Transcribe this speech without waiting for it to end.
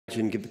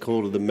And give the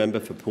call to the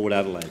member for Port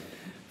Adelaide.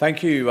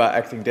 Thank you,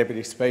 Acting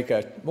Deputy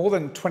Speaker. More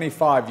than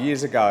 25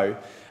 years ago,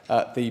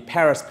 the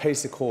Paris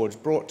Peace Accords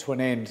brought to an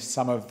end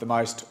some of the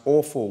most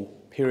awful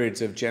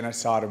periods of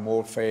genocide and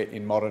warfare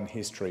in modern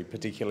history,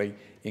 particularly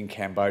in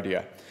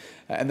Cambodia.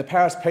 And the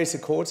Paris Peace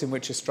Accords, in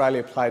which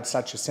Australia played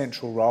such a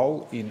central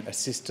role in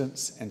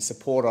assistance and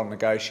support on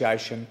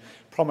negotiation,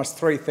 promised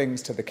three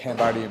things to the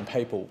Cambodian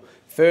people.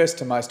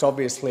 First, and most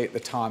obviously at the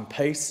time,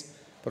 peace,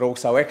 but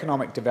also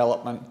economic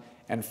development,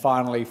 and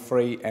finally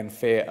free and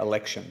fair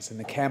elections. And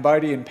the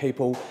Cambodian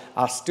people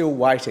are still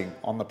waiting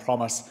on the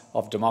promise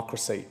of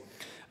democracy.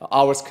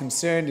 I was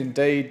concerned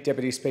indeed,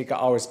 Deputy Speaker,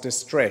 I was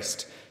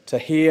distressed to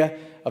hear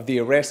of the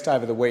arrest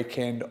over the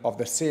weekend of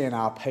the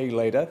CNRP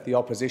leader, the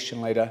opposition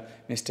leader,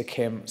 Mr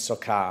Kem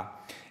Sokha,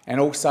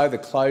 and also the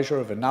closure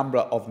of a number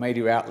of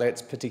media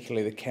outlets,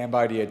 particularly the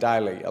Cambodia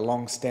Daily, a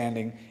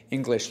long-standing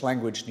English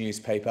language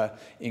newspaper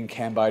in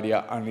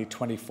Cambodia only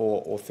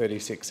 24 or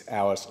 36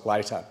 hours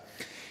later.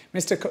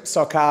 Mr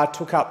Sokha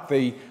took up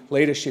the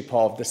leadership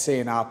of the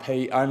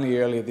CNRP only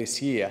earlier this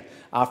year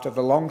after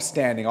the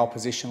long-standing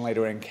opposition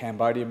leader in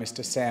Cambodia,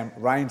 Mr Sam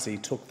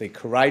Rainsy, took the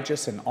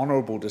courageous and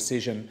honourable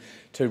decision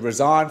to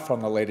resign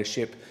from the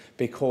leadership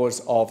because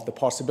of the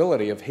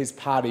possibility of his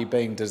party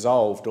being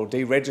dissolved or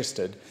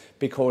deregistered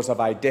because of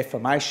a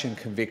defamation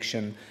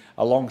conviction,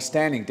 a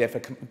long-standing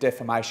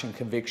defamation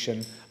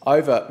conviction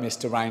over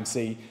Mr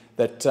Rainsy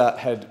that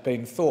had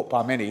been thought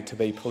by many to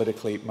be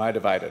politically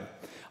motivated.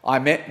 I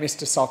met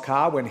Mr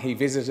Sokha when he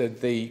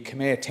visited the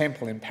Khmer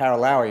Temple in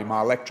Paralawi,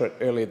 my electorate,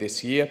 earlier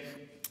this year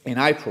in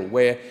April,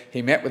 where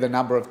he met with a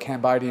number of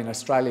Cambodian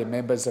Australian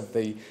members of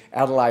the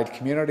Adelaide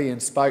community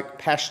and spoke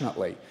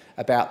passionately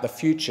about the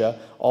future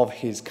of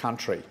his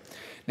country.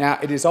 Now,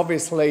 it is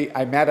obviously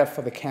a matter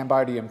for the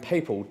Cambodian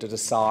people to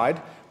decide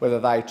whether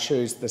they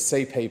choose the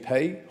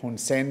CPP, Hun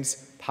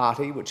Sen's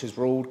party, which has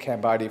ruled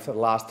Cambodia for the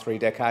last 3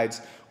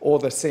 decades, or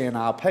the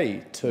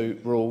CNRP to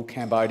rule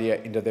Cambodia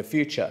into the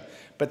future.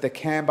 But the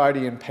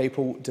Cambodian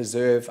people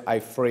deserve a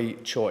free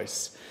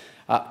choice.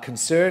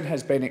 Concern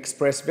has been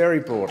expressed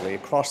very broadly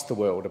across the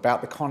world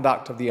about the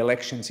conduct of the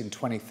elections in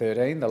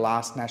 2013, the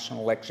last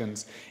national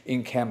elections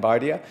in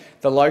Cambodia.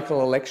 The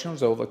local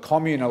elections, or the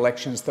commune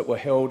elections that were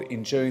held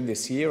in June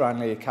this year,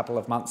 only a couple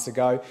of months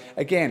ago,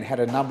 again had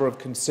a number of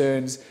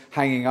concerns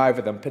hanging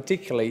over them,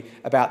 particularly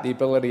about the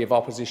ability of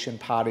opposition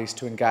parties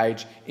to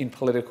engage in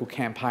political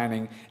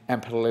campaigning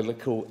and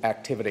political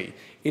activity.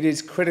 It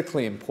is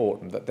critically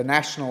important that the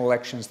national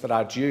elections that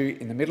are due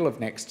in the middle of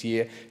next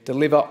year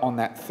deliver on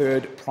that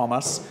third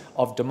promise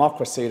of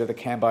democracy to the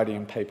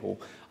Cambodian people.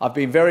 I've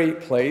been very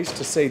pleased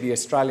to see the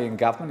Australian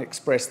government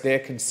express their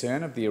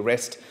concern of the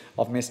arrest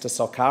of Mr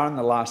Sokha in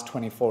the last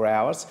 24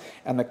 hours,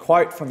 and the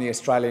quote from the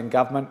Australian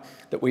government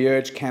that we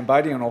urge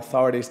Cambodian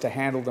authorities to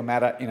handle the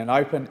matter in an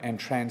open and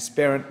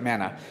transparent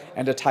manner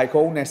and to take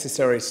all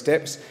necessary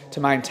steps to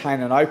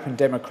maintain an open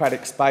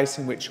democratic space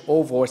in which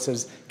all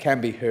voices can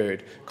be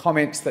heard.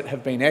 Comments that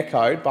have been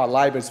echoed by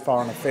Labor's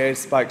Foreign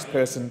Affairs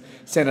spokesperson,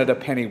 Senator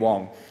Penny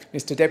Wong.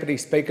 Mr Deputy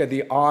Speaker,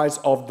 the eyes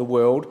of the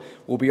world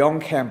will be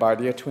on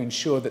Cambodia to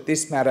ensure that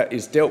this matter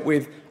is dealt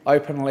with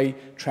openly,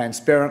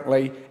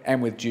 transparently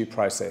and with due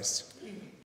process.